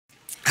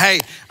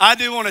Hey, I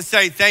do want to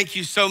say thank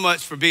you so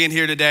much for being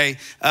here today.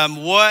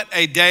 What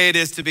a day it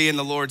is to be in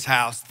the Lord's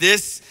house.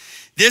 This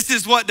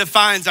is what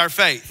defines our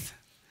faith.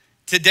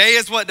 Today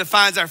is what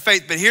defines our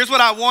faith. But here's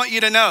what I want you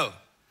to know.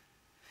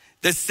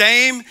 The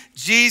same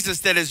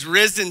Jesus that has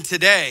risen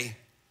today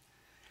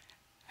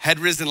had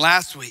risen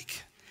last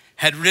week,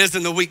 had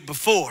risen the week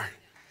before.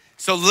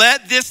 So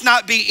let this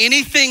not be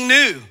anything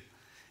new,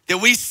 that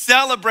we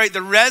celebrate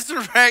the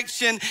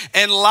resurrection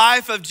and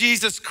life of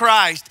Jesus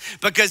Christ,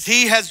 because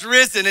he has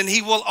risen and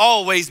he will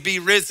always be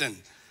risen.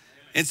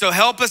 And so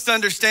help us to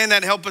understand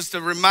that, help us to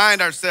remind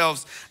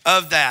ourselves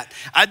of that.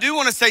 I do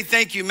want to say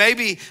thank you.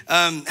 Maybe,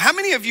 how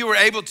many of you were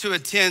able to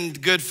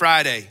attend Good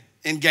Friday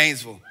in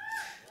Gainesville?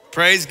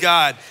 Praise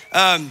God.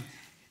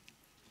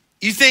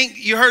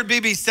 You heard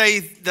BB say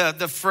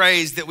the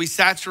phrase that we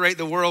saturate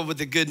the world with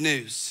the good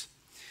news.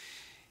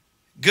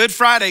 Good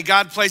Friday,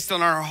 God placed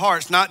on our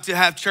hearts not to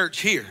have church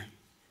here.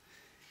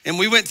 And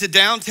we went to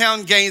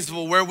downtown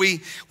Gainesville where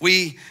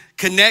we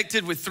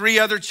connected with 3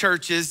 other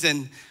churches,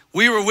 and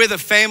we were with a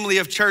family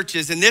of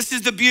churches. And this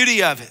is the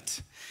beauty of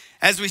it.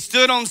 As we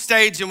stood on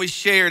stage and we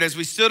shared, as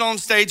we stood on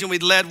stage and we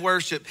led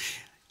worship,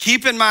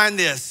 keep in mind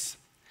this,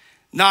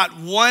 not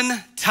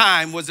one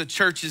time was a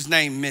church's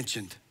name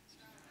mentioned.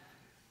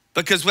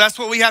 Because that's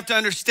what we have to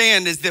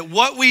understand, is that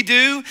what we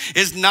do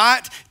is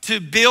not to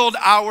build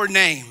our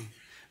name,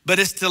 but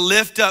it's to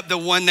lift up the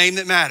one name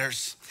that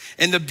matters.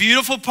 And the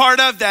beautiful part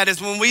of that is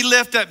when we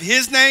lift up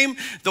his name,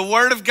 the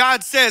word of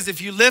God says,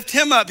 if you lift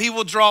him up, he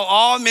will draw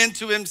all men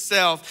to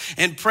himself.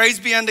 And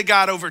praise be unto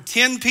God, over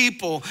 10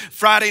 people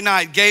Friday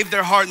night gave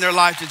their heart and their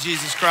life to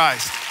Jesus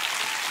Christ.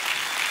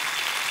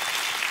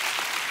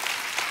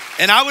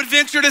 And I would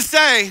venture to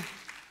say,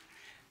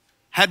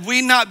 had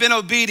we not been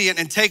obedient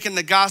and taken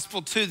the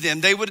gospel to them,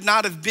 they would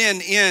not have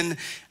been in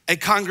a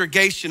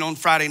congregation on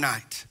Friday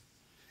night.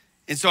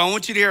 And so I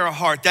want you to hear our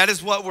heart. That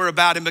is what we're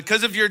about. And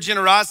because of your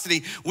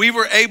generosity, we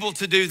were able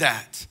to do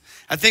that.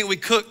 I think we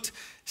cooked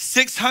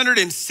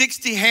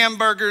 660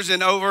 hamburgers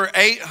and over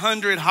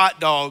 800 hot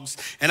dogs.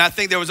 And I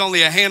think there was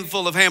only a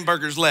handful of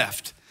hamburgers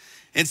left.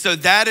 And so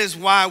that is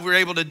why we're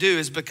able to do,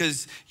 is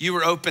because you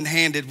were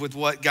open-handed with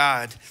what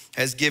God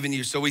has given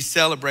you. So we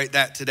celebrate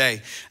that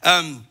today.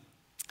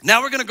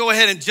 Now we're going to go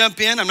ahead and jump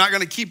in. I'm not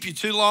going to keep you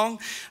too long.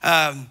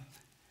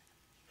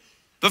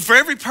 But for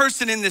every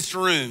person in this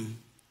room,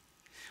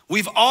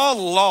 we've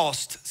all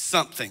lost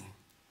something.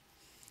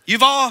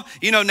 You've all,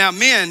 now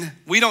men,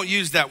 we don't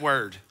use that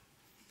word.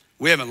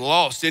 We haven't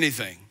lost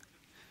anything.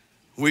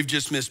 We've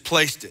just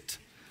misplaced it.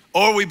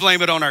 Or we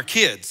blame it on our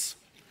kids.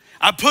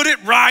 I put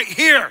it right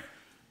here.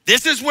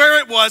 This is where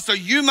it was, so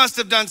you must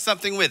have done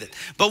something with it.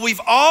 But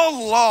we've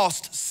all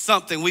lost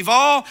something. We've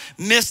all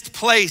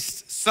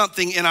misplaced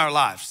something in our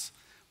lives.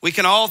 We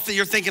can all,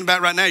 you're thinking about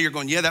it right now, you're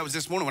going, yeah, that was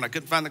this morning when I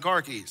couldn't find the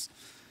car keys.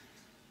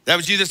 That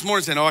was you this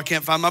morning saying, oh, I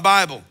can't find my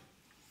Bible.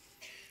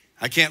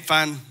 I can't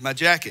find my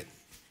jacket.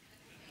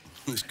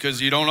 It's because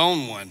you don't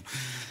own one.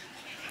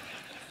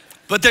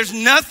 But there's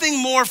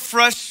nothing more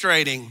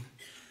frustrating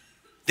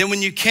than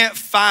when you can't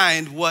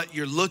find what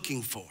you're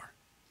looking for.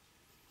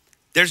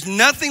 There's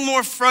nothing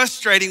more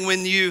frustrating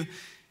when you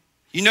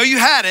know you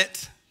had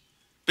it,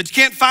 but you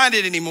can't find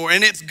it anymore,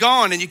 and it's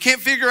gone, and you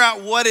can't figure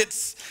out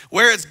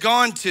where it's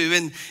gone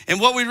to. And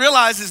what we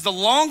realize is the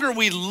longer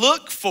we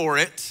look for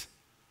it,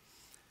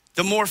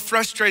 the more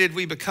frustrated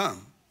we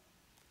become.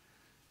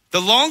 The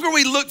longer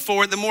we look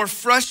for it, the more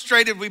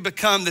frustrated we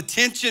become. The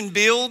tension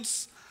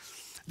builds,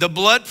 the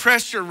blood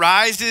pressure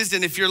rises,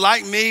 and if you're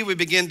like me, we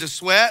begin to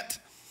sweat.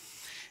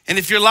 And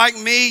if you're like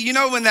me,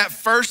 when that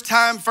first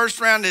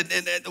round,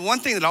 the one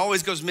thing that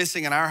always goes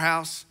missing in our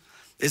house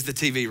is the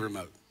TV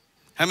remote.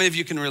 How many of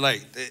you can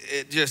relate?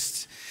 It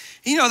just,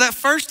 that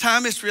first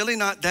time, it's really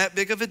not that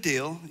big of a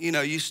deal.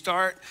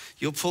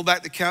 You'll pull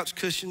back the couch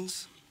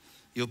cushions.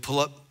 You'll pull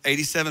up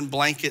 87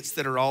 blankets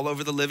that are all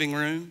over the living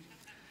room.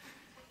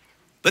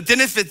 But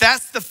then if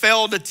that's the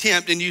failed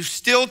attempt and you've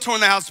still torn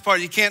the house apart,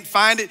 you can't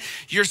find it,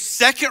 your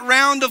second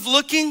round of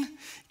looking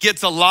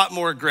gets a lot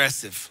more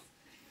aggressive.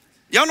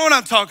 Y'all know what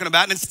I'm talking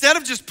about. And instead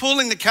of just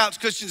pulling the couch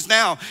cushions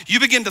now,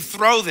 you begin to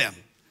throw them.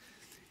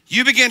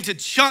 You begin to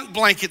chunk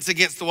blankets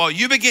against the wall.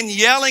 You begin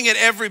yelling at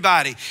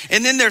everybody.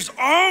 And then there's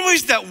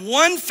always that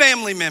one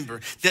family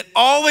member that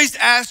always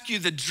asks you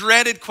the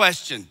dreaded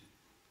question,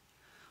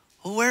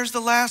 well, where's the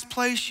last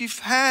place you've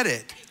had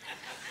it?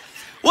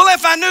 Well,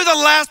 if I knew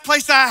the last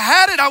place I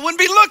had it, I wouldn't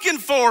be looking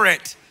for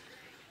it.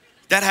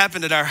 That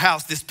happened at our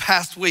house this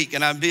past week,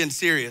 and I'm being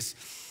serious.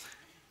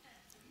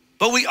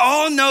 But we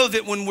all know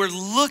that when we're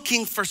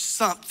looking for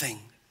something,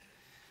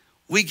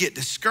 we get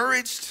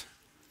discouraged,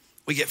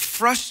 we get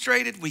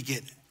frustrated, we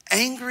get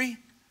angry.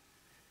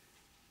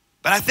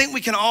 But I think we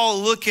can all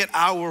look at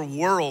our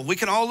world. We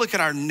can all look at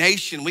our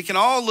nation. We can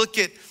all look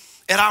at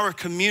our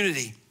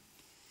community.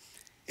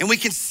 And we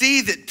can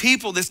see that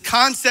people, this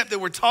concept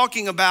that we're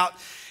talking about,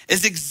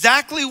 is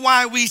exactly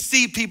why we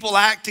see people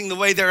acting the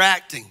way they're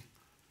acting.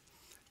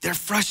 They're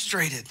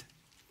frustrated.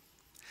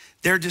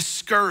 They're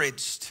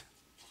discouraged.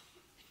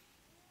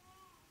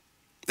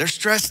 They're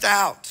stressed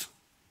out.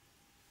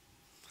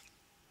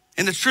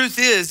 And the truth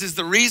is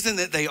the reason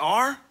that they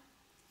are,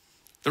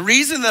 the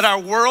reason that our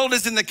world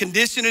is in the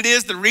condition it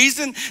is, the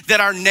reason that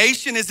our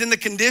nation is in the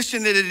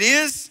condition that it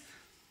is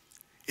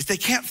they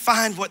can't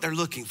find what they're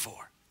looking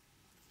for.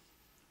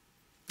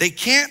 They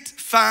can't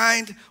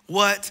find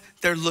what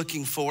they're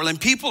looking for. And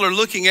people are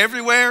looking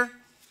everywhere.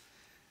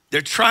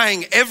 They're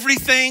trying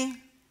everything.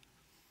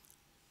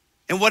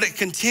 And what it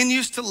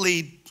continues to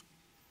lead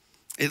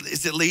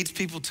is it leads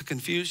people to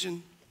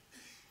confusion.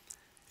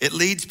 It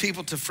leads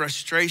people to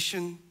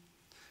frustration.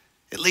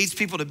 It leads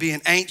people to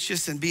being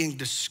anxious and being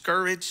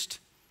discouraged.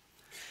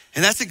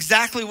 And that's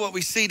exactly what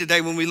we see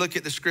today when we look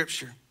at the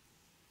scripture.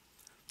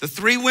 The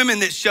three women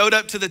that showed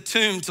up to the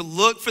tomb to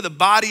look for the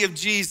body of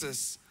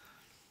Jesus,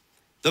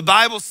 the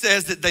Bible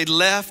says that they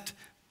left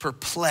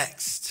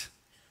perplexed.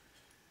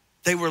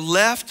 They were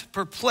left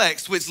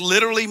perplexed, which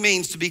literally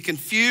means to be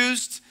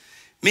confused,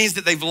 means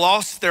that they've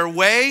lost their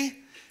way,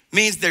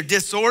 means they're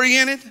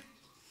disoriented.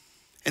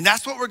 And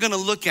that's what we're gonna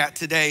look at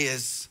today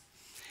is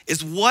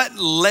what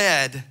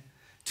led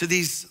to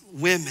these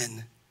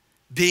women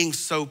being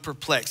so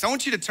perplexed. I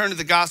want you to turn to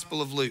the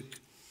Gospel of Luke.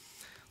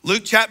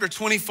 Luke chapter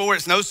 24,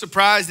 it's no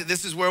surprise that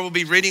this is where we'll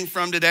be reading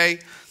from today.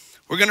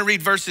 We're gonna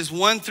read verses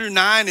 1 through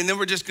 9, and then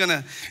we're just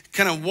gonna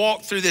kind of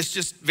walk through this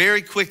just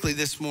very quickly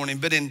this morning.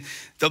 But in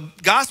the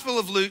Gospel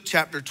of Luke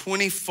chapter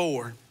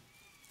 24,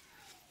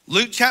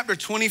 Luke chapter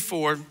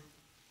 24,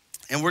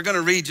 and we're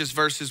gonna read just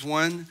verses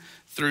 1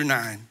 through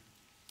 9.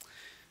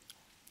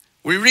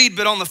 We read,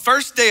 but on the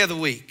first day of the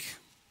week,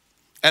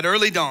 at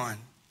early dawn,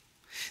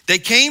 they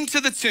came to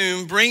the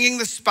tomb bringing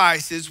the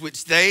spices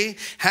which they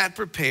had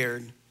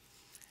prepared.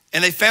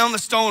 And they found the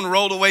stone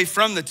rolled away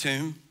from the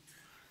tomb.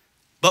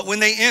 But when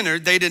they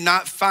entered, they did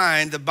not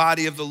find the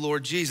body of the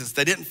Lord Jesus.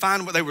 They didn't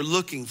find what they were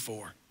looking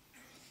for.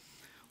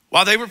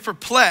 While they were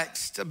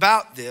perplexed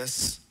about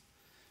this,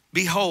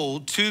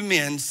 behold, two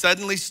men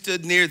suddenly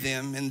stood near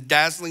them in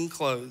dazzling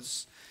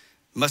clothes.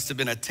 Must have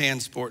been a tan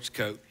sports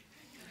coat.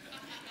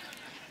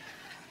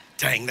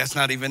 Dang, that's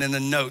not even in the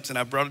notes, and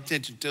I brought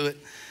attention to it.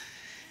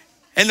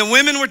 And the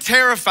women were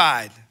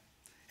terrified.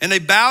 And they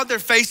bowed their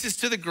faces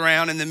to the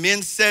ground, and the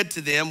men said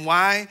to them,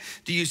 why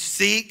do you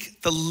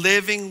seek the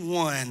living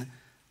one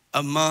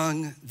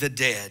among the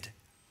dead?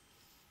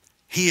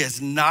 He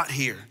is not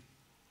here,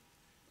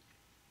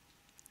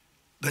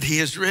 but he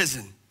is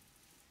risen.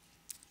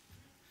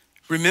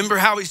 Remember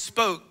how he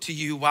spoke to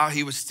you while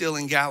he was still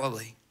in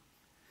Galilee,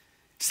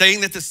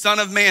 saying that the Son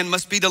of Man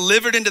must be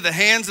delivered into the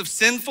hands of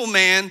sinful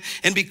man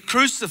and be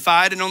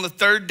crucified, and on the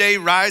third day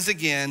rise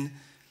again.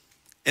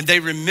 And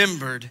they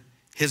remembered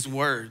his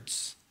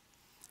words.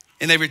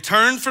 And they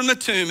returned from the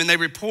tomb and they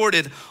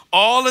reported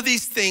all of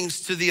these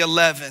things to the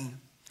 11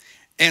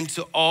 and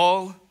to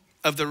all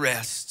of the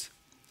rest.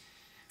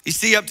 You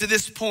see, up to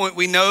this point,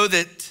 we know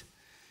that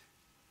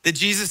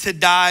Jesus had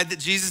died, that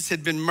Jesus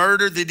had been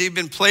murdered, that he'd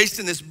been placed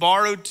in this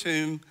borrowed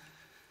tomb.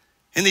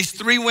 And these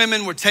three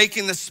women were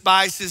taking the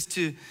spices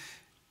to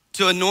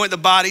anoint the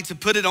body, to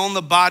put it on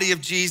the body of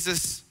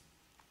Jesus.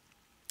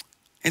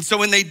 And so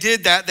when they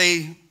did that,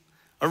 they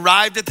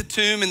arrived at the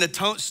tomb and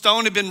the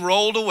stone had been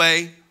rolled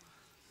away.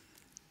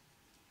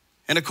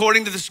 And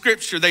according to the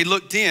scripture, they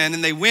looked in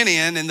and they went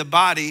in and the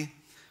body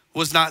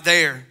was not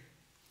there.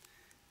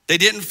 They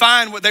didn't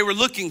find what they were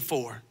looking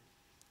for.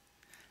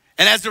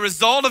 And as a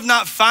result of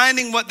not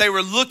finding what they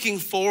were looking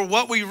for,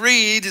 what we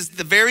read is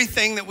the very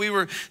thing that we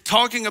were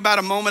talking about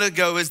a moment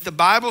ago, is the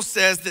Bible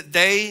says that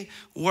they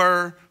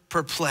were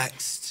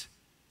perplexed.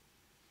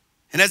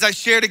 And as I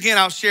shared again,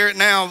 I'll share it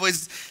now. It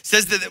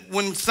says that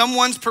when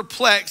someone's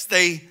perplexed,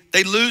 they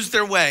lose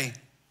their way.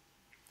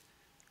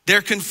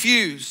 They're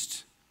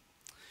confused.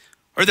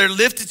 Or they're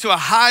lifted to a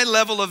high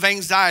level of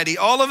anxiety.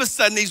 All of a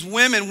sudden, these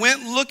women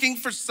went looking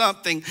for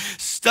something,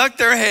 stuck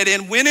their head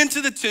in, went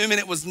into the tomb, and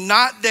it was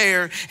not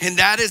there. And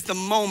that is the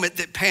moment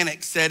that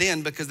panic set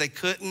in because they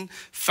couldn't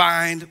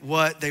find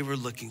what they were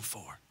looking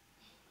for.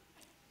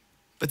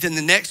 But then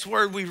the next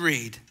word we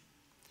read,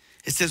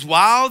 it says,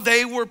 while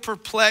they were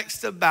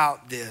perplexed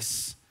about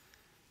this,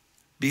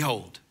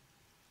 behold.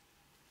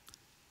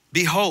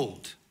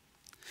 Behold.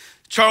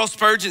 Charles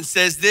Spurgeon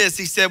says this,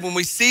 he said, when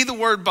we see the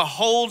word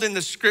behold in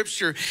the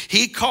scripture,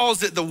 he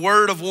calls it the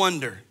word of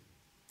wonder.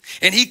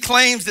 And he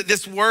claims that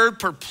this word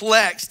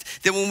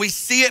perplexed, that when we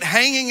see it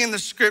hanging in the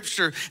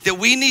scripture, that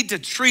we need to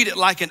treat it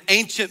like an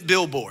ancient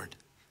billboard.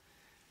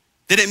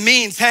 That it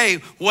means, hey,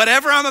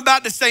 whatever I'm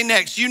about to say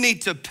next, you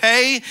need to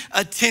pay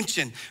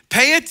attention.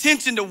 Pay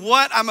attention to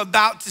what I'm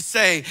about to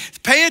say.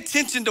 Pay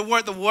attention to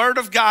what the word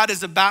of God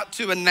is about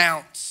to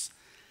announce.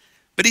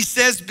 But he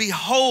says,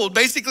 behold,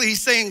 basically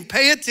he's saying,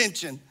 pay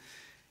attention.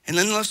 And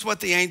then listen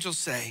what the angels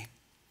say.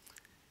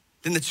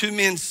 Then the two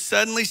men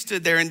suddenly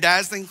stood there in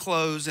dazzling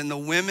clothes, and the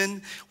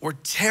women were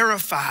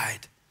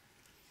terrified,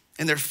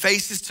 and their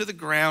faces to the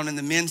ground. And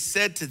the men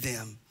said to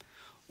them,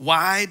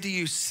 why do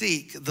you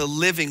seek the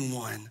living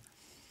one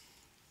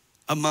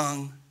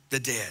among the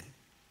dead?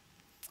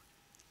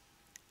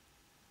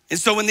 And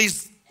so when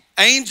these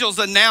angels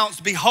announce,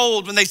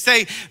 behold, when they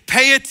say,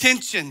 pay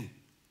attention,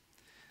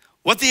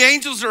 What the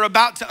angels are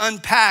about to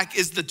unpack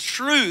is the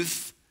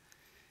truth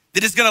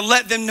that is going to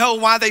let them know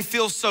why they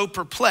feel so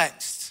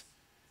perplexed.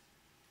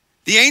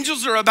 The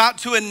angels are about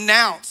to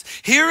announce,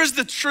 here is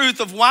the truth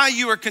of why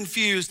you are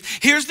confused.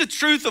 Here's the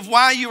truth of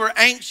why you are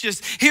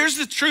anxious. Here's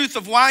the truth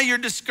of why you're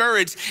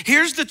discouraged.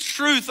 Here's the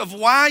truth of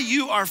why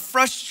you are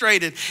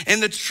frustrated.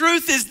 And the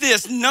truth is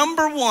this,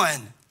 number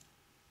one,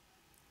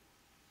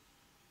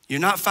 you're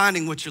not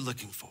finding what you're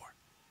looking for.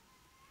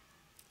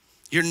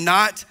 You're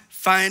not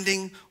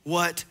finding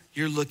what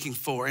you're looking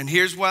for. And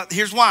here's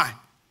why.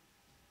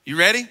 You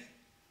ready?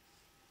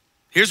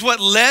 Here's what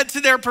led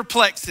to their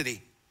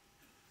perplexity.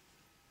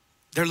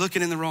 They're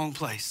looking in the wrong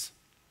place.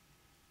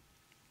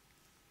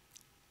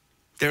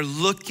 They're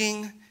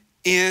looking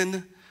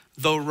in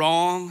the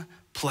wrong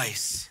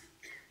place.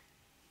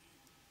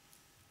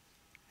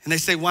 And they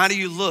say, why do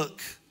you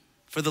look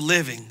for the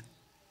living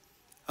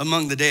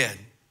among the dead?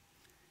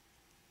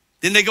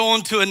 Then they go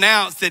on to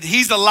announce that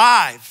he's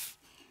alive.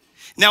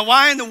 Now,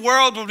 why in the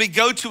world would we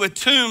go to a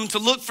tomb to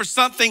look for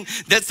something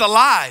that's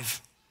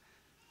alive?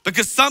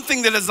 Because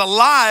something that is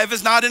alive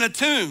is not in a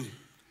tomb.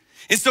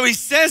 And so he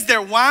says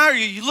there, why are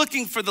you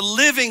looking for the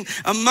living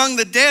among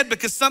the dead?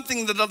 Because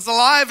something that is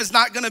alive is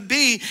not going to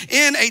be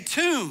in a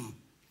tomb.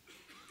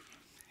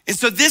 And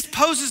so this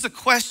poses a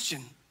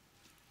question.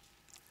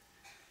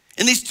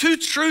 And these two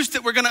truths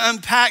that we're going to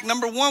unpack,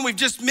 number one, we've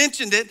just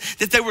mentioned it,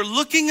 that they were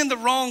looking in the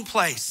wrong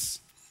place.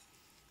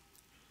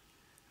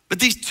 But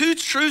these two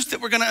truths that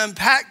we're going to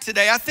unpack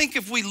today, I think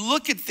if we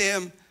look at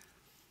them,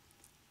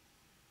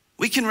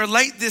 we can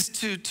relate this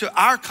to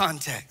our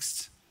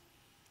context.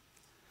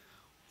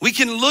 We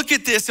can look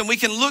at this and we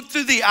can look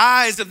through the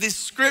eyes of this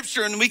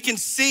scripture and we can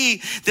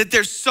see that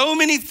there's so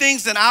many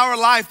things in our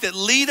life that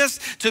lead us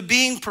to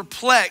being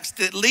perplexed,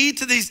 that lead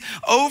to these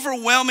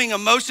overwhelming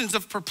emotions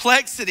of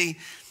perplexity.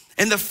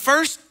 And the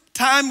first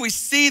time we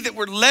see that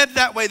we're led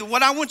that way,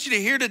 what I want you to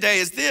hear today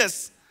is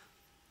this.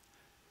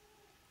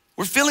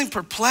 We're feeling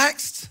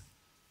perplexed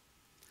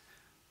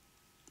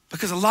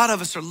because a lot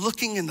of us are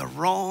looking in the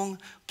wrong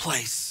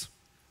place.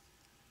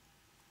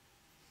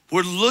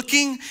 We're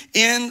looking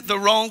in the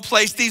wrong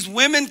place. These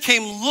women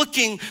came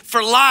looking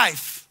for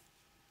life.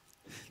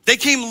 They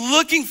came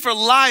looking for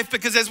life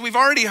because, as we've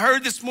already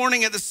heard this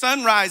morning at the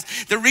sunrise,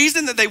 the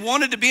reason that they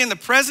wanted to be in the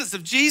presence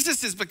of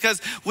Jesus is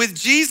because with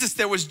Jesus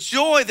there was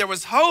joy, there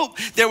was hope,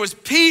 there was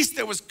peace,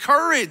 there was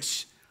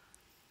courage.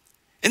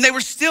 And they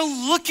were still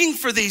looking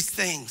for these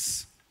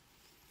things.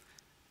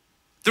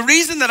 The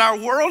reason that our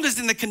world is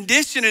in the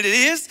condition it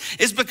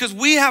is because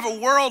we have a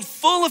world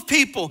full of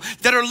people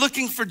that are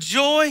looking for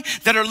joy,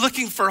 that are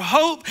looking for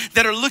hope,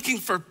 that are looking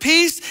for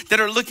peace, that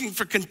are looking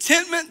for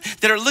contentment,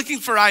 that are looking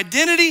for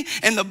identity.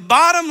 And the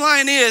bottom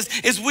line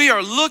is we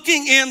are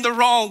looking in the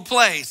wrong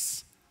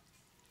place.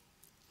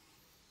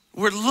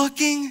 We're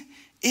looking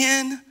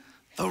in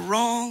the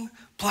wrong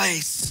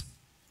place.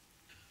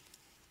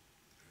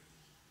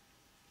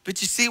 But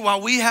you see,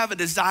 while we have a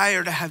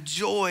desire to have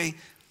joy,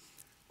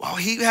 while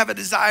we have a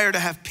desire to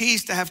have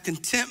peace, to have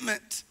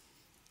contentment,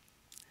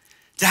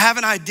 to have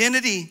an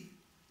identity,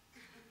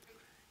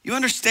 you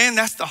understand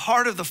that's the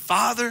heart of the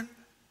Father.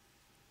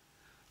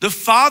 The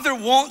Father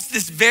wants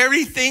this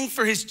very thing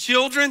for his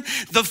children.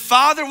 The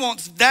Father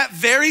wants that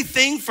very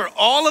thing for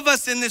all of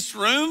us in this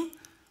room.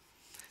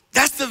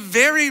 That's the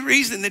very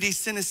reason that he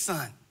sent his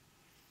son.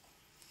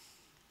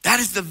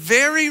 That is the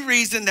very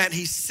reason that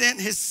he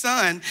sent his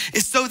son,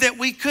 is so that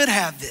we could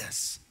have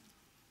this.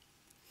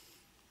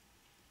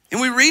 And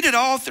we read it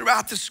all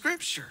throughout the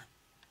scripture.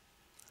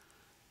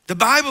 The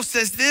Bible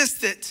says this,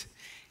 that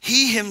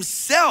he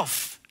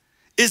himself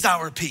is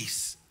our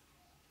peace.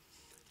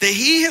 That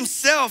he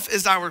himself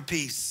is our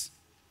peace.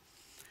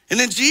 And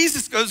then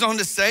Jesus goes on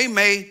to say,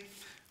 may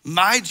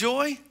my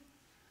joy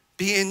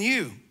be in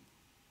you.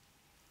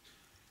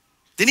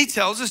 Then he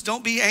tells us,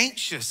 don't be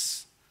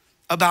anxious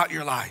about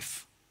your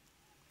life.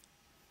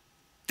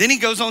 Then he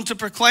goes on to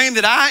proclaim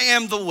that I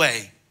am the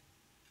way.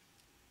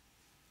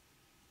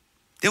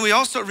 Then we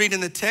also read in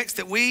the text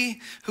that we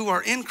who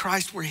are in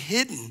Christ, we're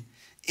hidden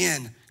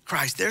in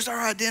Christ. There's our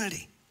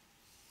identity.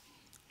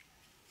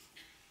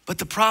 But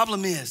the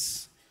problem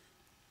is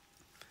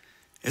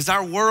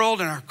our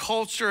world and our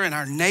culture and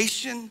our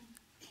nation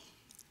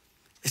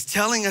is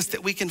telling us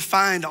that we can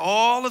find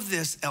all of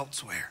this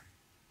elsewhere.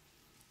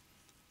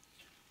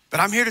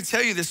 But I'm here to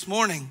tell you this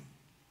morning,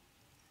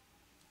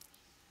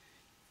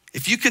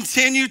 if you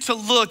continue to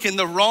look in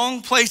the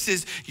wrong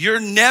places,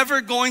 you're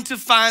never going to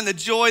find the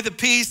joy, the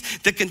peace,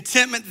 the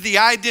contentment, the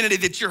identity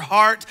that your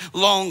heart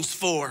longs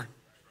for.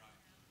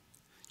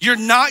 You're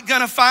not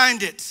gonna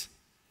find it.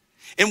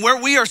 And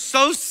where we are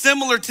so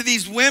similar to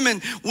these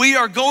women, we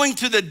are going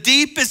to the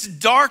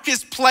deepest,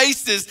 darkest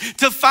places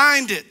to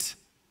find it.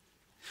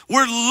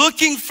 We're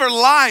looking for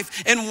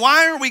life. And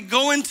why are we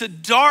going to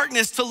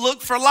darkness to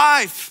look for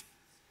life?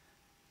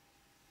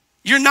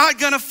 You're not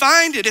gonna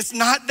find it, it's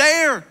not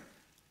there.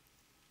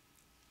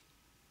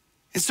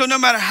 And so no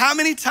matter how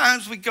many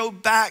times we go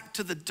back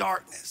to the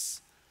darkness,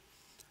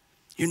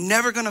 you're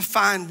never gonna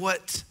find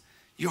what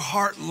your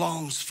heart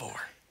longs for.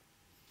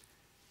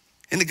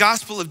 In the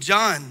Gospel of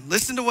John,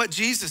 listen to what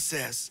Jesus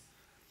says.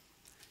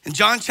 In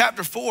John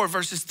chapter 4,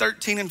 verses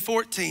 13 and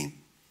 14,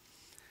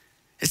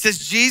 it says,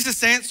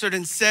 Jesus answered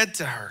and said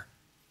to her,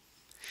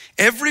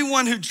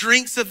 everyone who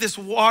drinks of this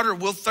water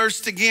will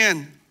thirst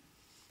again.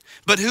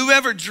 But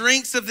whoever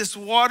drinks of this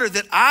water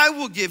that I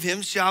will give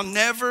him shall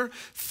never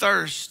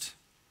thirst.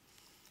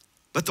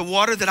 But the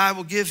water that I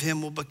will give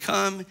him will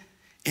become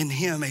in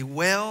him a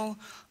well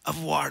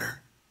of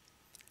water,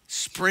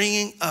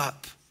 springing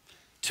up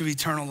to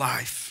eternal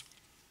life.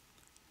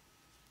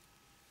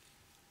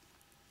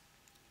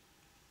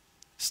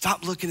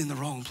 Stop looking in the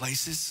wrong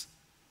places.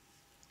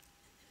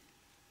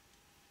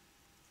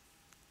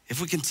 If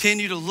we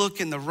continue to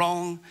look in the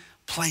wrong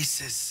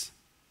places,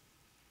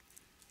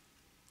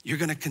 you're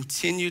going to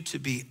continue to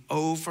be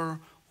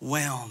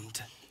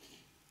overwhelmed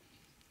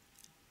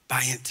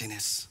by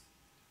emptiness.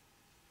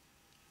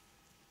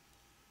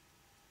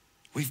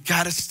 We've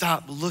got to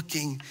stop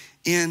looking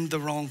in the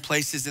wrong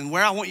places. And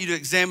where I want you to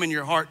examine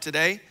your heart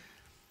today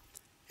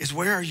is,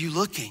 where are you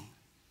looking?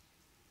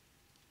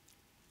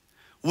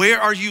 Where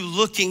are you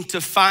looking to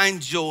find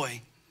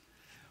joy?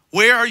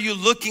 Where are you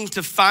looking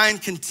to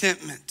find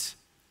contentment?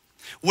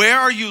 Where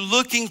are you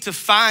looking to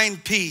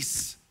find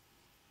peace?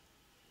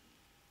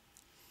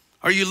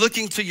 Are you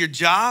looking to your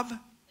job?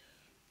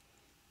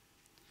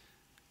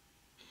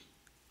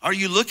 Are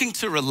you looking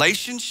to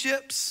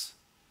relationships?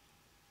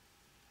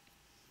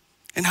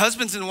 And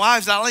husbands and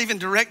wives, I'll even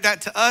direct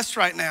that to us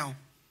right now.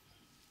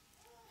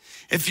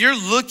 If you're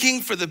looking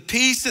for the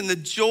peace and the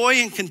joy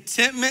and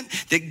contentment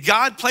that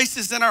God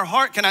places in our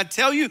heart, can I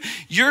tell you,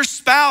 your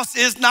spouse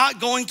is not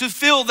going to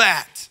feel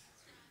that.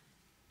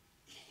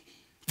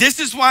 This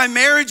is why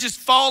marriages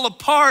fall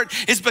apart,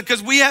 is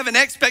because we have an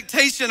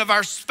expectation of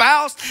our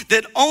spouse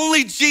that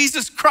only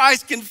Jesus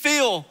Christ can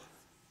fill.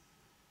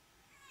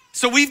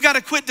 So we've got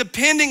to quit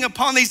depending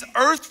upon these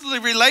earthly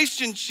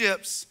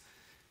relationships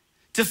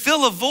to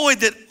fill a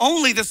void that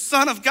only the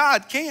Son of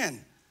God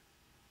can.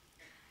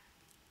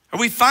 Are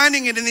we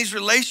finding it in these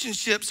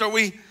relationships? Are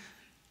we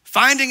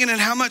finding it in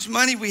how much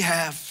money we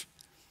have?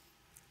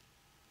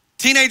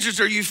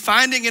 Teenagers, are you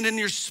finding it in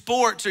your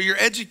sports or your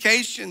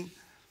education?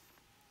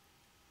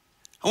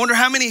 I wonder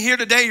how many here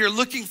today are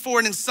looking for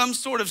it in some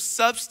sort of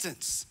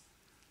substance.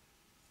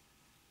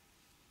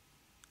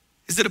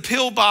 Is it a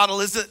pill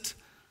bottle? Is it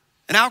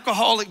an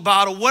alcoholic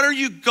bottle? What are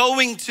you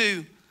going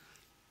to?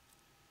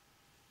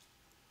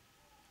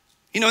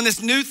 You know, and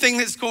this new thing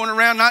that's going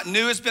around, not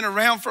new, it's been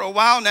around for a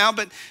while now,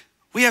 but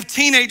we have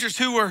teenagers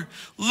who are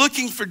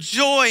looking for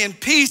joy and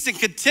peace and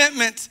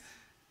contentment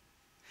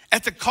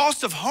at the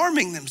cost of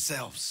harming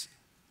themselves.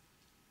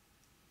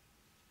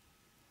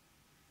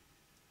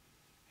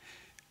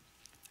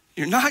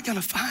 You're not going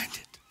to find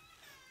it.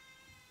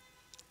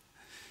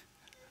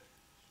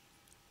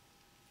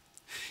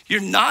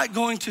 You're not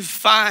going to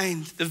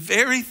find the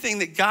very thing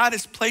that God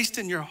has placed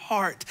in your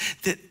heart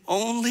that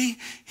only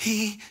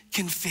He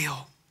can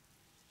fill.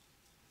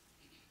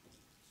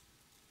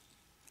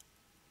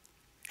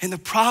 And the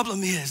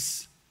problem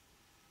is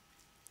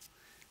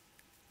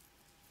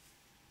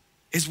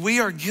we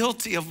are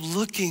guilty of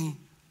looking.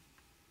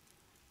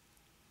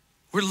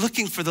 We're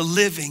looking for the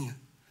living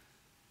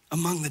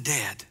among the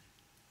dead.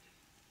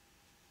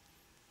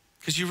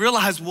 Because you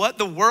realize what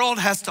the world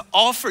has to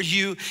offer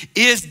you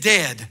is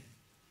dead.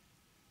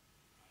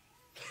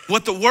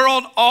 What the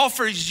world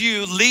offers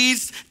you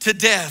leads to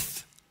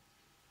death.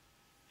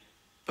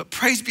 But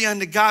praise be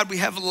unto God, we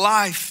have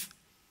life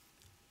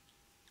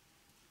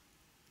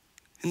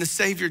in the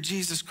Savior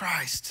Jesus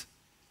Christ.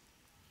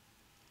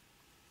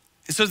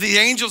 And so the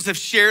angels have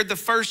shared the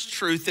first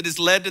truth that has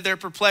led to their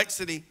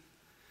perplexity.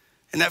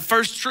 And that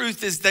first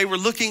truth is they were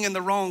looking in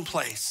the wrong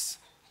place.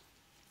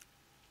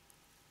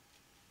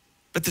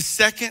 But the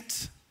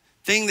second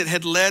thing that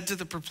had led to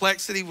the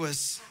perplexity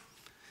was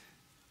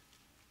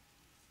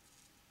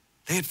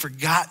they had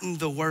forgotten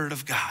the word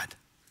of God.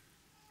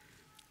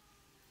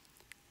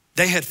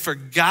 They had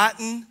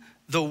forgotten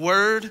the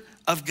word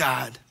of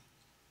God.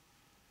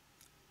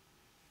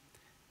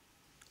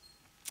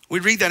 We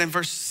read that in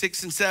verse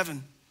 6 and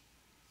 7.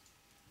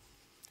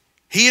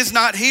 He is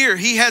not here,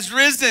 he has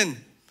risen.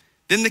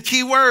 Then the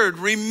key word,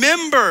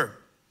 remember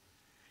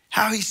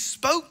how he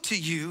spoke to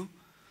you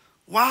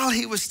while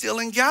he was still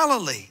in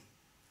Galilee.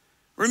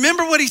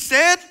 Remember what he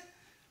said?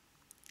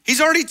 He's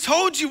already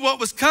told you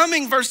what was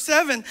coming. Verse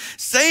 7,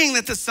 saying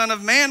that the Son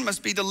of Man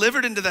must be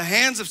delivered into the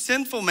hands of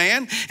sinful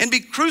man and be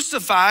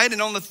crucified,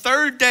 and on the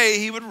third day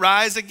he would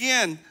rise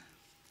again.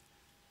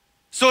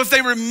 So if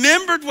they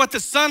remembered what the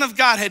Son of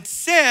God had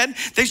said,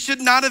 they should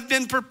not have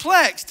been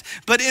perplexed.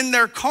 But in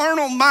their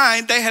carnal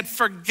mind, they had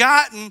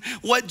forgotten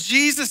what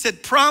Jesus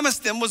had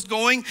promised them was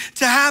going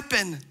to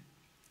happen.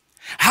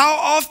 How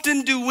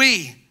often do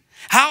we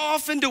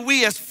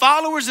as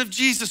followers of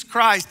Jesus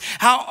Christ,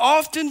 how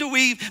often do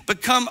we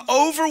become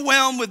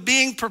overwhelmed with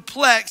being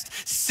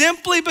perplexed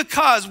simply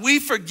because we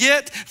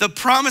forget the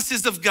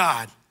promises of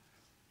God?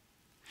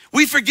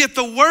 We forget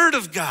the word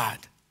of God.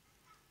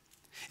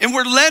 And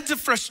we're led to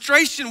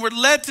frustration, we're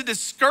led to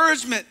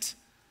discouragement.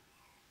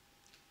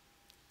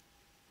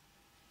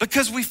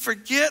 because we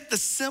forget the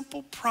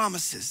simple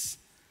promises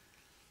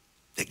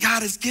that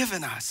God has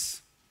given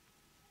us.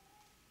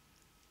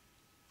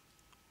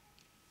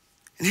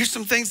 And here's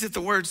some things that the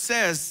word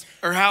says,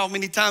 or how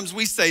many times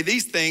we say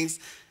these things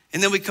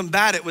and then we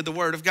combat it with the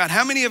word of God.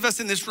 How many of us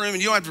in this room,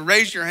 and you don't have to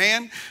raise your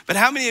hand, but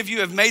how many of you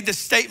have made this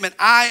statement,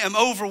 I am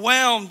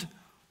overwhelmed?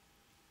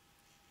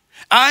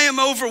 I am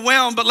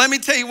overwhelmed, but let me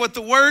tell you what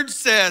the word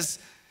says.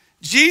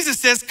 Jesus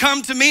says,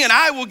 come to me and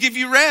I will give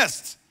you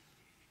rest.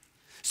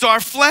 So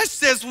our flesh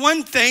says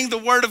one thing, the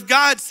word of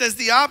God says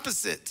the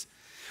opposite.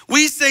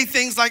 We say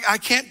things like, I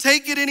can't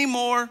take it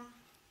anymore.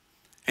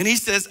 And he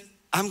says,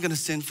 I'm gonna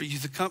send for you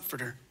the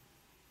comforter.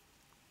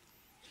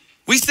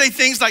 We say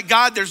things like,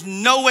 God, there's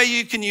no way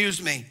you can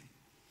use me.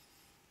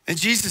 And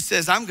Jesus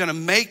says, I'm gonna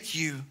make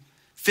you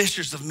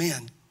fishers of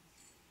men.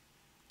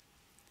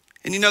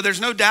 And you know,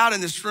 there's no doubt in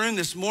this room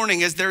this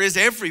morning, as there is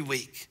every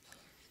week,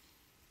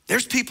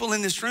 there's people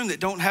in this room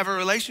that don't have a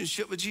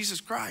relationship with Jesus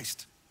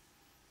Christ.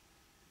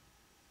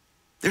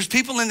 There's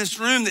people in this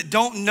room that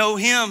don't know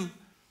him.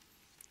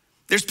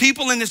 There's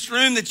people in this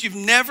room that you've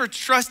never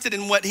trusted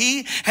in what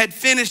he had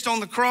finished on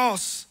the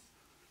cross.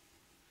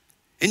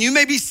 And you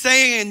may be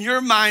saying in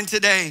your mind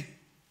today,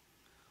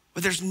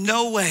 well, there's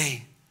no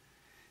way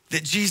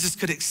that Jesus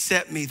could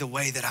accept me the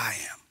way that I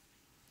am.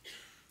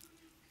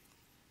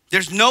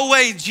 There's no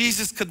way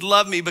Jesus could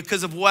love me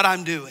because of what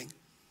I'm doing.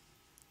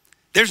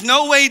 There's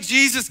no way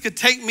Jesus could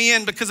take me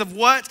in because of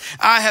what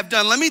I have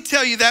done. Let me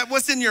tell you that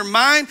what's in your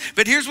mind,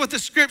 but here's what the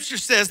scripture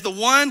says. The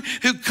one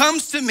who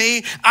comes to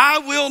me, I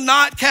will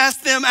not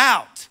cast them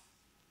out.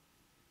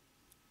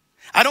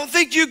 I don't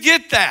think you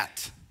get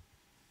that.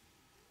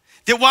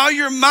 That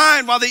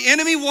while the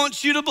enemy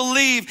wants you to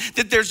believe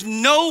that there's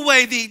no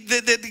way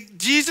that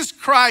Jesus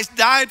Christ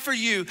died for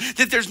you,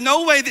 that there's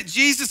no way that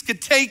Jesus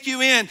could take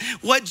you in,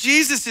 what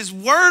Jesus'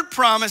 word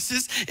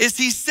promises is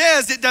he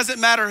says, it doesn't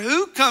matter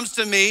who comes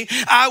to me,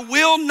 I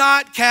will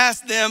not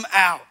cast them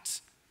out.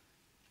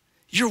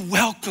 You're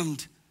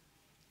welcomed.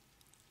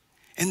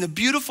 And the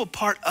beautiful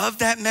part of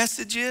that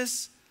message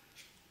is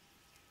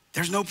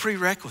there's no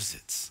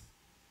prerequisites.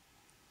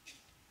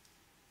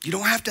 You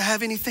don't have to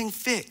have anything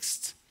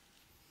fixed.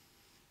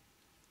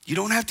 You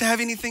don't have to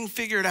have anything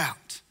figured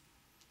out.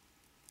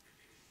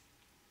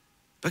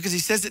 Because he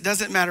says it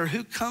doesn't matter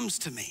who comes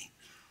to me.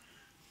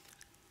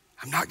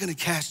 I'm not gonna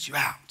cast you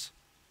out.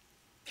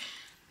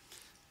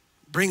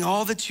 Bring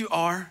all that you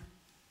are.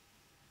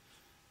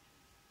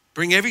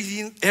 Bring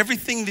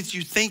everything that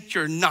you think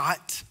you're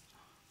not.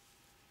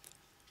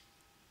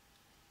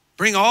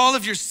 Bring all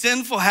of your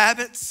sinful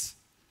habits.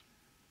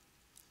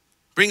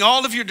 Bring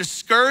all of your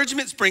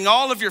discouragements, bring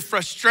all of your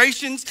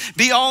frustrations,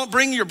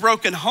 bring your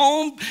broken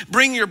home,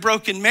 bring your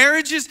broken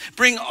marriages,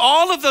 bring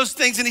all of those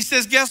things. And he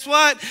says, guess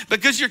what?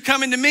 Because you're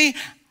coming to me,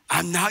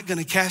 I'm not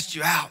gonna cast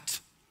you out.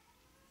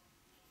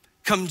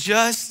 Come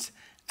just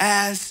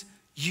as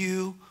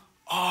you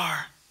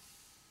are.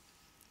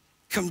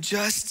 Come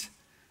just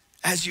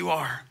as you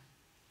are.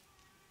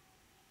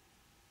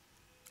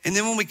 And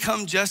then when we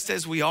come just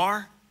as we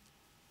are,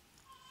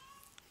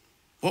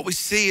 what we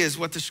see is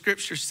what the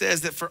scripture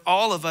says, that for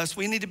all of us,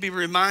 we need to be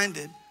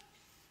reminded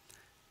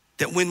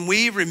that when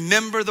we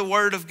remember the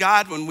word of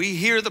God, when we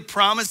hear the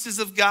promises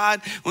of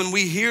God, when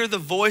we hear the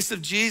voice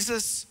of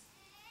Jesus,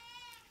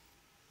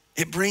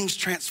 it brings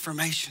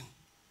transformation.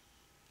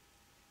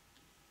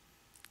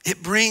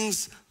 It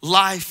brings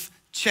life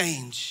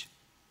change.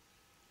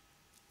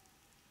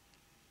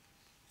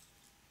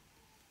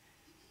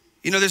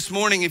 You know, this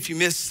morning, if you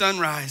missed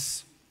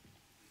sunrise,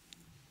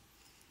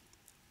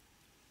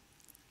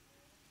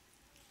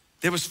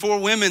 there was 4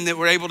 women that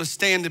were able to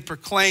stand and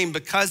proclaim,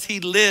 because he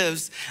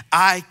lives,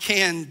 I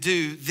can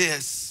do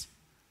this.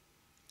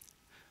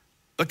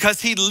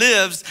 Because he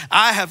lives,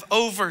 I have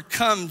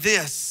overcome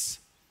this.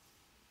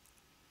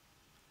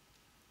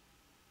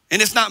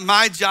 And it's not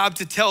my job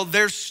to tell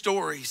their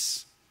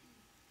stories.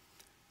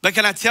 But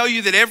can I tell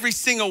you that every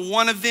single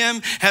one of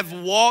them have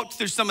walked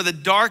through some of the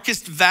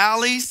darkest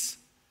valleys?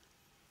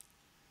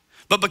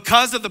 But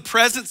because of the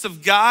presence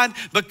of God,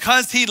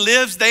 because he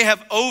lives, they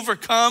have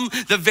overcome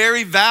the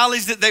very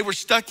valleys that they were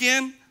stuck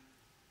in.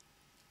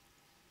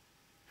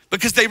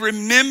 Because they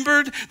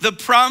remembered the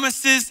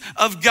promises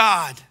of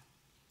God.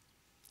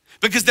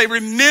 Because they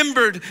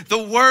remembered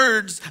the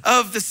words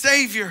of the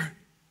Savior.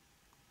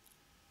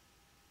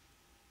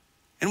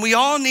 And we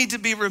all need to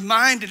be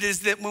reminded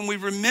is that when we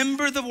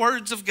remember the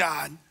words of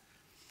God,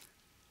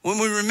 when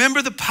we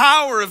remember the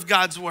power of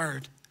God's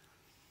word,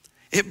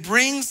 it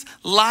brings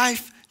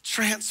life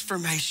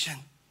transformation.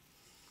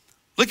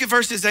 Look at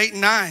verses 8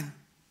 and 9.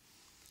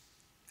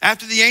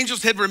 After the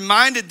angels had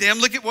reminded them,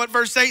 look at what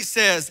verse 8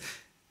 says.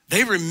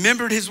 They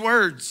remembered his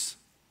words.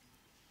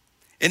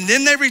 And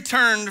then they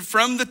returned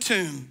from the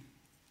tomb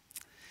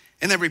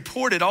and they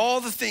reported all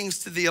the things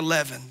to the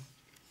 11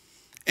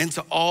 and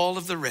to all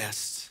of the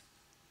rest.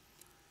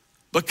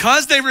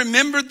 Because they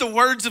remembered the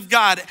words of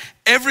God,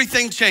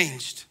 everything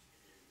changed.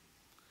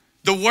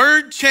 The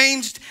word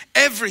changed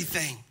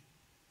everything.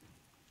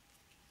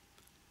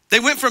 They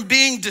went from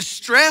being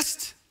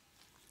distressed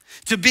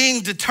to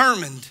being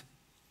determined.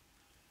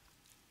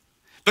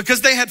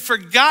 Because they had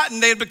forgotten,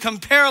 they had become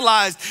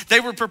paralyzed, they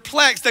were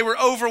perplexed, they were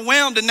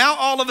overwhelmed, and now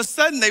all of a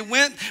sudden they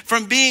went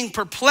from being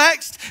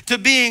perplexed to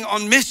being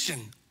on mission.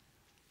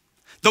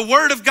 The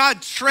word of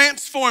God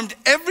transformed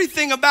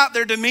everything about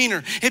their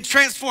demeanor. It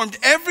transformed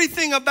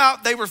everything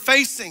about they were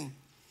facing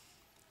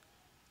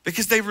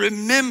because they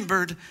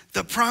remembered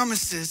the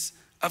promises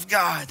of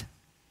God.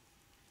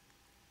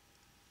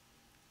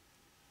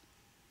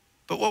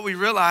 But what we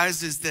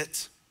realize is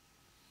that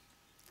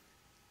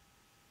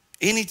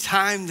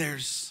anytime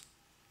there's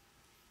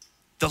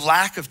the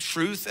lack of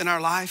truth in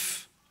our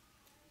life,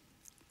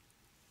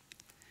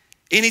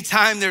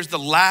 anytime there's the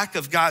lack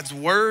of God's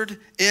word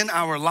in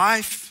our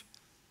life,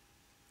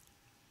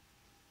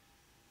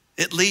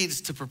 it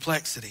leads to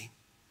perplexity.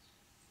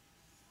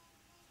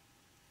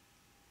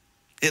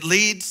 It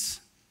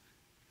leads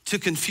to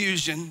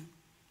confusion.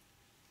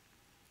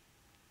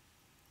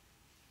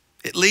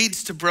 It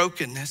leads to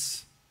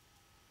brokenness.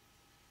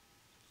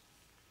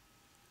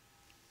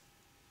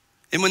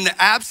 And when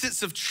the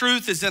absence of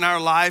truth is in our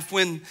life,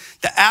 when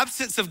the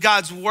absence of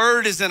God's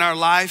word is in our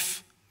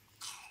life,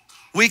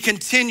 we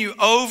continue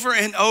over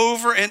and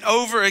over and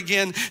over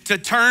again to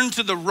turn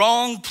to the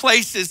wrong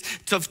places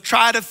to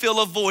try to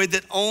fill a void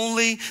that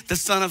only the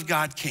Son of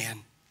God can.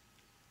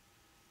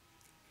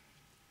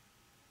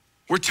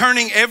 We're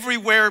turning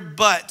everywhere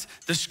but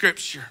the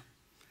scripture.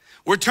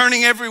 We're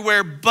turning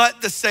everywhere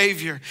but the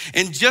Savior.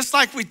 And just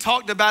like we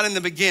talked about in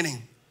the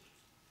beginning,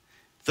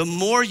 the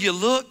more you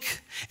look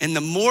and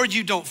the more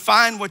you don't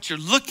find what you're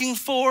looking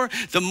for,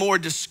 the more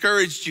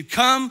discouraged you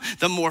come,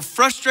 the more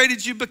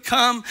frustrated you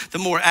become, the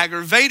more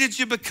aggravated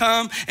you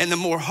become, and the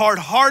more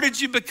hard-hearted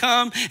you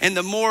become, and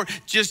the more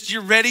just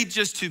you're ready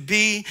just to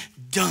be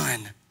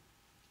done.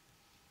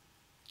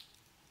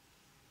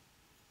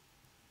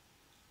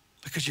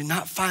 Because you're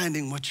not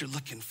finding what you're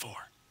looking for.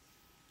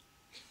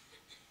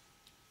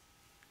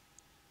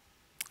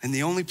 And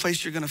the only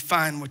place you're gonna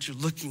find what you're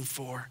looking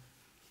for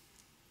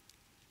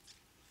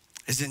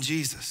is in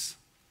Jesus.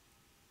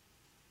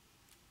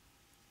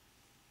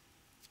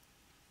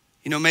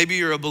 You know, maybe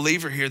you're a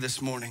believer here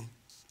this morning.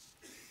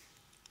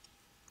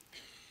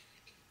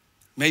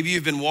 Maybe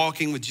you've been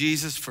walking with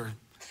Jesus for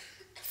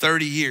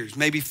 30 years,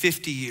 maybe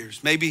 50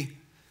 years, maybe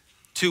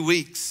 2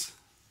 weeks.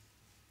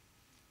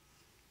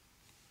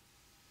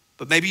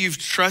 But maybe you've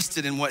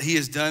trusted in what he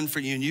has done for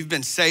you and you've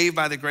been saved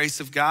by the grace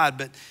of God,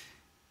 but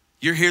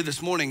you're here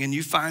this morning and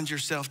you find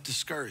yourself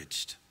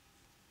discouraged.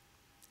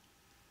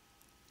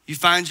 You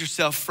find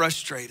yourself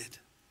frustrated.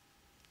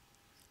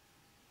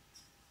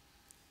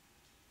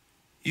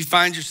 You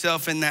find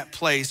yourself in that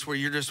place where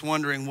you're just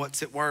wondering,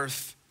 what's it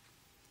worth?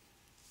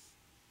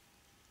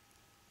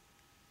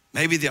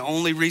 Maybe the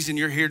only reason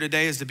you're here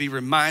today is to be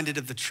reminded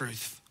of the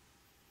truth.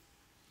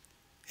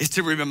 Is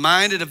to be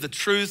reminded of the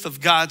truth of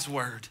God's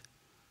word.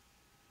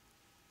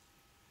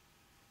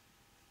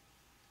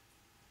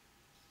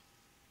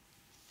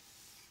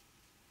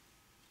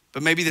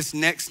 But maybe this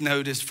next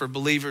note is for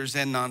believers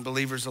and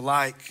non-believers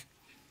alike.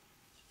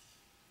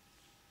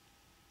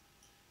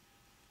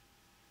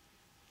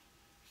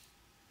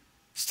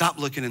 Stop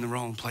looking in the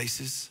wrong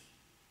places.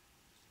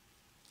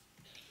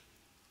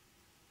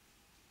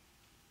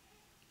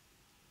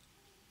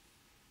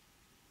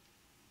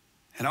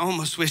 And I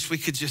almost wish we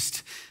could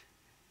just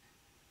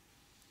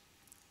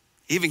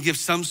even give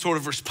some sort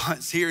of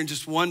response here and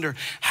just wonder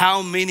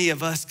how many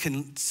of us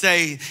can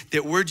say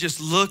that we're just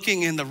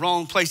looking in the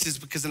wrong places.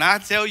 Because, and I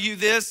tell you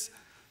this,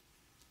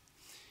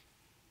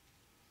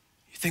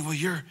 you think, well,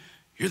 you're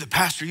the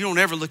pastor, you don't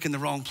ever look in the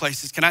wrong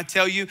places. Can I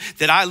tell you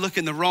that I look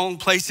in the wrong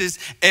places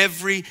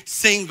every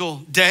single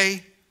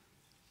day?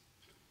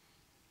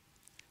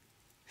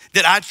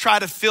 That I try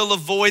to fill a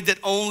void that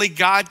only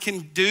God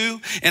can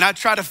do. And I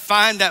try to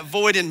find that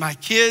void in my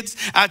kids.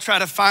 I try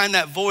to find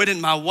that void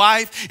in my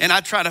wife. And I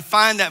try to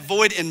find that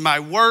void in my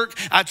work.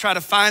 I try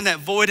to find that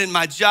void in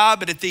my job.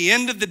 But at the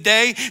end of the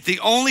day, the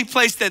only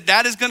place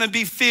that is gonna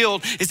be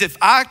filled is if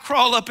I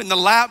crawl up in the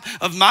lap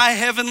of my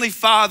heavenly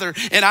Father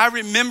and I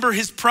remember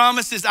his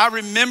promises, I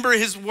remember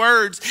his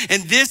words.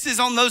 And this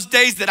is on those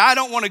days that I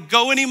don't wanna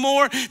go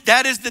anymore.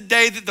 That is the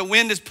day that the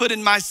wind is put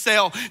in my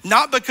sail.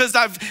 Not because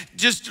I've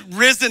just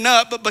risen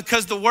up, but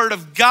because the word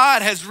of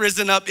God has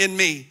risen up in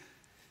me.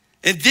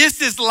 And this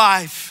is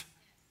life.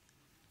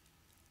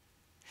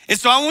 And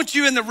so I want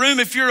you in the room,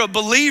 if you're a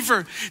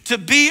believer, to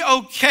be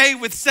okay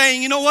with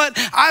saying, you know what?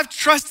 I've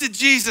trusted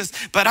Jesus,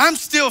 but I'm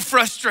still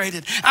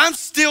frustrated. I'm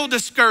still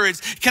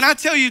discouraged. Can I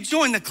tell you,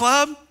 join the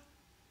club?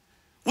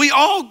 We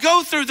all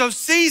go through those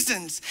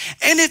seasons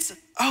and it's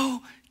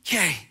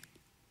okay.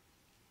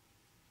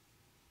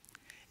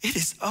 It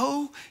is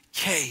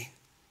okay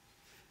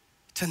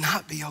to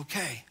not be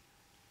okay.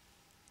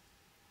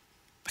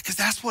 Because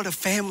that's what a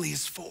family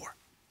is for.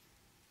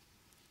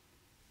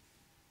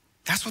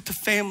 That's what the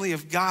family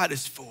of God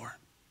is for.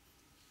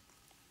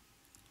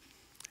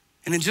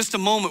 And in just a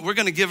moment, we're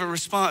gonna give a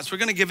response. We're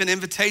gonna give an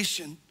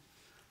invitation.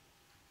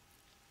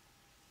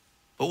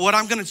 But what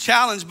I'm gonna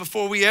challenge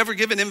before we ever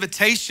give an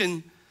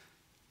invitation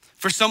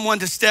for someone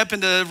to step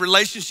into a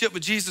relationship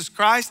with Jesus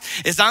Christ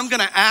is I'm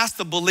gonna ask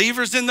the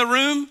believers in the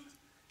room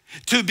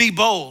to be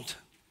bold.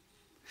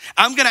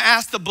 I'm gonna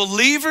ask the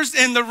believers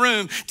in the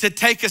room to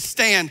take a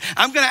stand.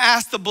 I'm gonna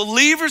ask the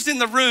believers in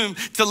the room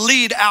to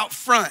lead out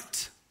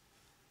front.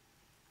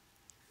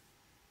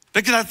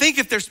 Because I think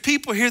if there's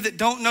people here that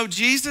don't know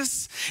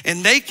Jesus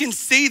and they can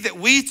see that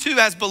we too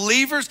as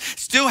believers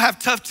still have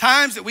tough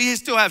times, that we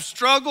still have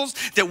struggles,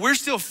 that we're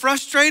still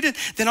frustrated,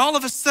 then all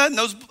of a sudden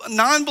those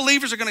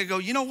non-believers are gonna go,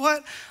 you know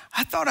what?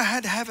 I thought I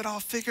had to have it all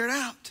figured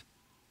out.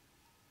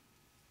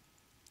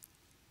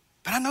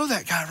 But I know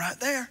that guy right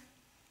there.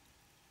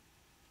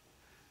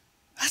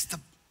 That's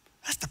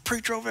the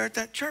preacher over there at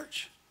that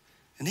church.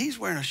 And he's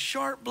wearing a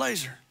sharp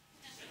blazer.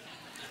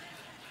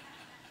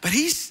 But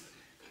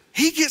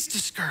he gets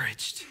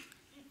discouraged.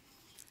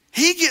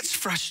 He gets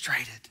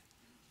frustrated.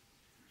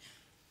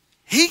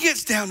 He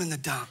gets down in the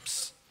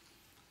dumps.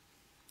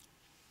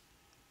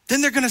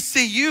 Then they're gonna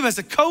see you as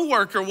a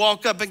coworker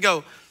walk up and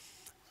go,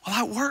 well,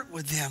 I work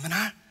with them and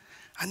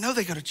I know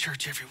they go to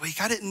church every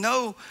week. I didn't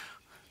know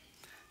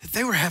that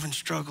they were having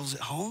struggles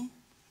at home.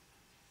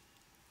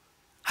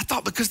 I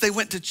thought because they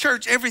went to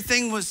church,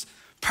 everything was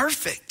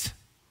perfect.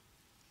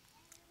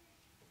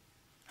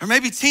 Or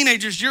maybe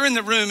teenagers, you're in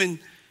the room and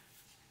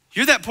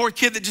you're that poor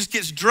kid that just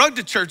gets drugged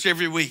to church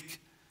every week.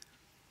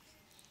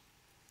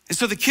 And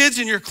so the kids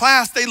in your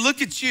class, they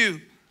look at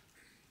you.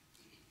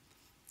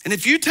 And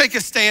if you take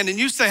a stand and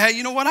you say, hey,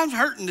 you know what? I'm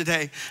hurting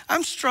today.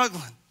 I'm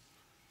struggling.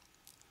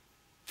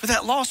 For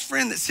that lost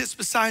friend that sits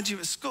beside you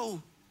at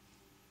school,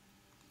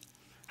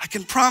 I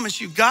can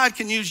promise you, God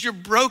can use your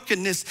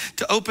brokenness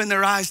to open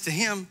their eyes to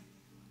him.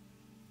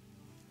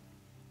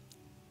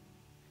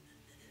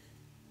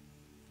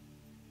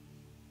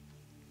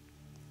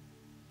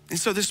 And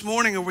so this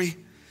morning, we've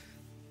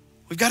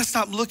got to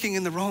stop looking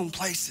in the wrong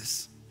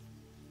places.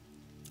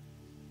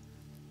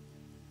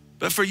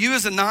 But for you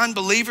as a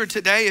non-believer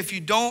today, if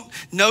you don't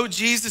know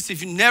Jesus,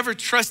 if you never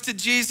trusted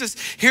Jesus,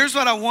 here's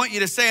what I want you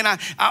to say. And I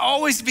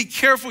always be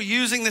careful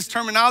using this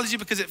terminology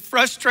because it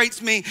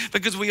frustrates me,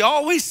 because we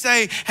always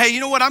say, hey, you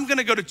know what? I'm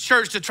gonna go to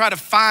church to try to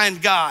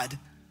find God.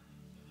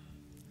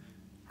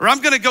 Or I'm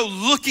gonna go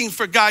looking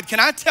for God. Can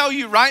I tell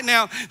you right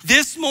now,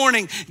 this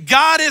morning,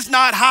 God is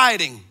not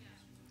hiding.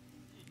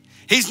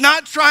 He's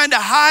not trying to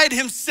hide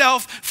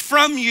himself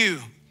from you.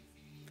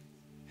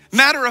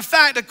 Matter of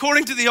fact,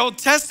 according to the Old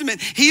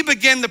Testament, he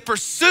began the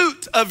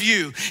pursuit of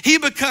you. He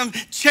became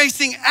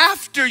chasing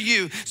after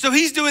you. So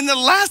he's doing, the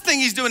last thing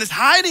he's doing is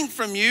hiding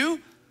from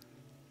you.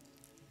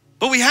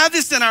 But we have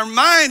this in our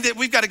mind that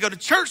we've got to go to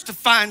church to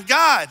find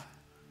God.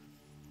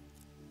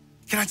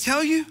 Can I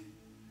tell you?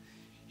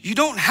 You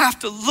don't have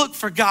to look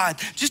for God.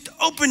 Just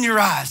open your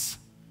eyes.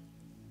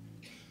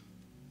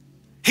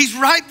 He's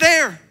right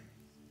there.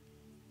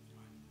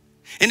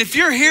 And if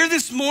you're here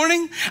this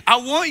morning, I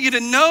want you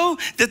to know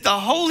that the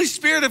Holy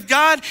Spirit of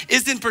God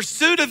is in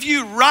pursuit of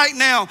you right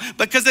now,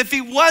 because if he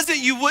wasn't,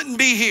 you wouldn't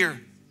be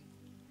here.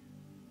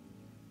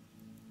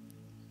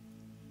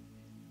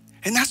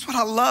 And that's what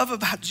I love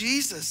about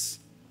Jesus,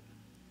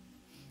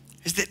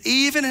 is that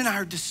even in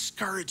our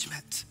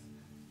discouragement,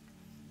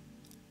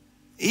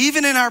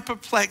 even in our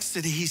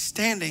perplexity, he's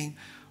standing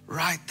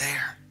right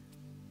there.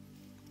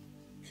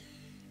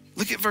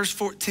 Look at verse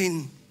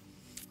 14.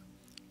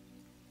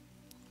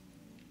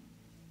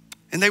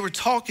 And they were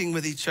talking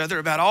with each other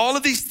about all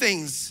of these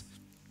things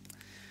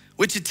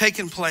which had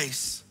taken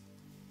place.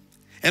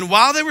 And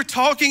while they were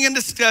talking and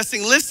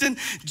discussing, listen,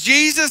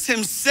 Jesus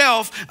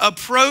himself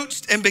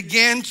approached and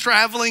began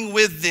traveling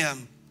with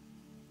them.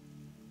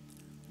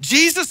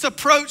 Jesus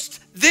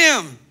approached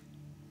them.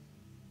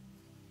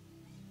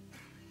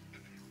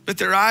 But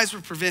their eyes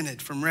were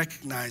prevented from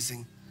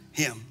recognizing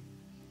him.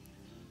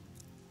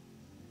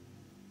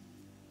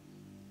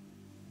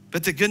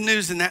 But the good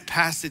news in that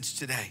passage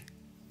today,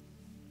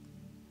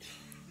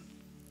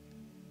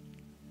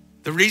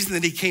 the reason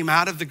that he came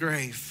out of the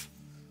grave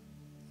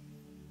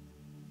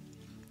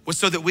was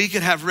so that we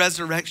could have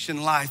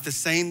resurrection life, the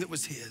same that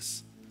was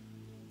his.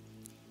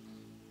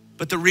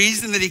 But the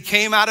reason that he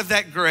came out of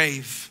that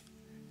grave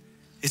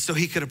is so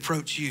he could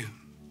approach you.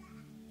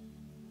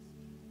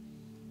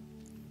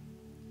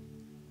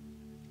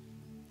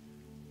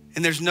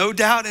 And there's no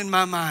doubt in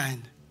my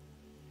mind,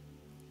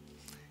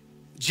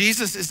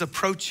 Jesus is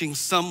approaching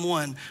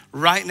someone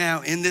right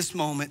now in this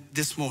moment,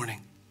 this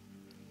morning.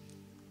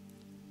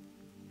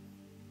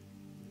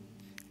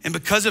 And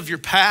because of your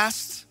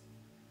past,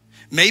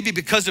 maybe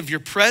because of your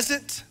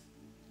present,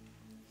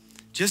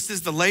 just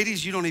as the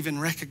ladies, you don't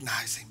even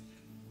recognize him.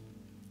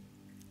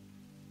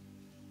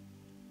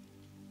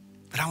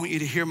 But I want you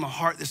to hear my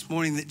heart this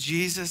morning that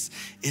Jesus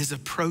is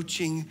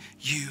approaching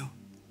you.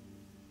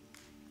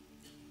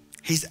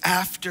 He's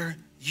after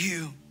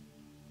you.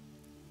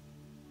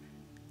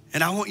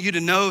 And I want you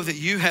to know that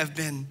you've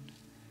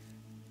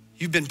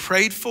been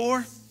prayed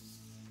for.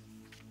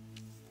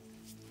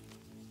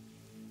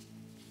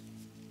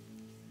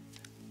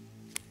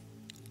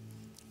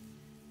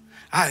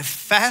 I have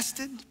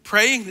fasted,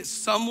 praying that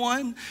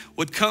someone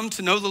would come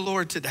to know the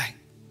Lord today.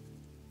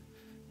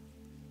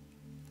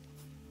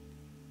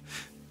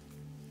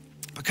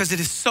 Because it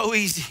is so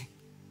easy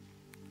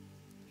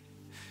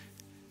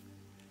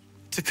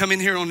to come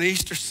in here on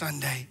Easter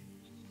Sunday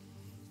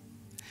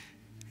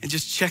and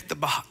just check the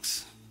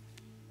box.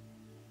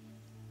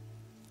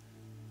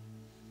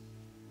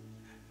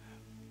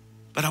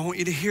 But I want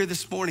you to hear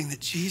this morning that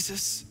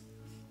Jesus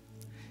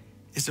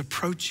is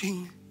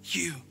approaching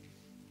you.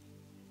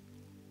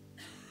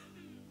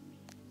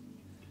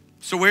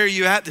 So where are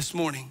you at this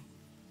morning?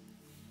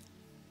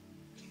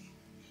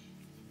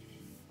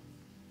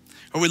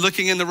 Are we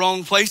looking in the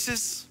wrong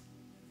places?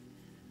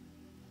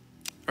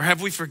 Or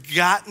have we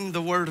forgotten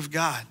the word of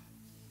God?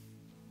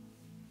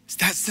 It's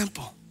that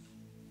simple.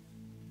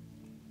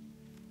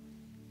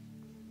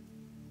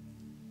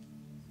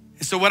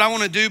 And so what I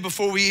want to do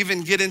before we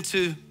even get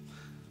into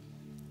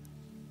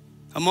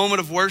a moment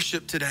of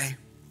worship today,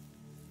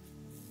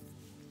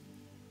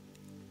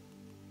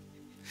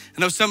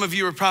 I know some of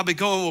you are probably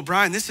going, well,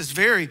 Brian, this is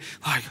very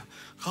like,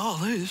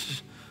 oh,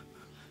 this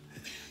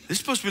is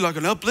supposed to be like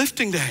an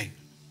uplifting day.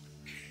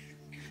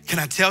 Can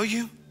I tell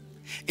you?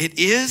 It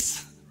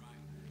is.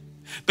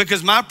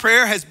 Because my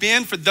prayer has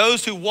been for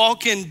those who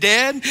walk in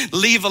dead,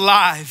 leave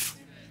alive.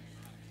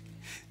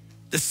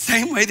 The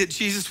same way that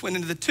Jesus went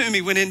into the tomb,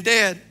 he went in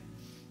dead,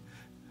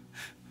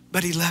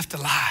 but he left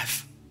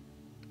alive.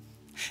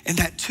 And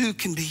that too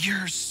can be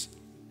yours.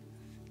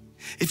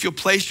 If you'll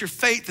place your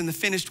faith in the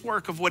finished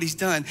work of what he's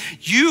done.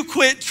 You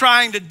quit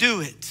trying to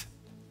do it.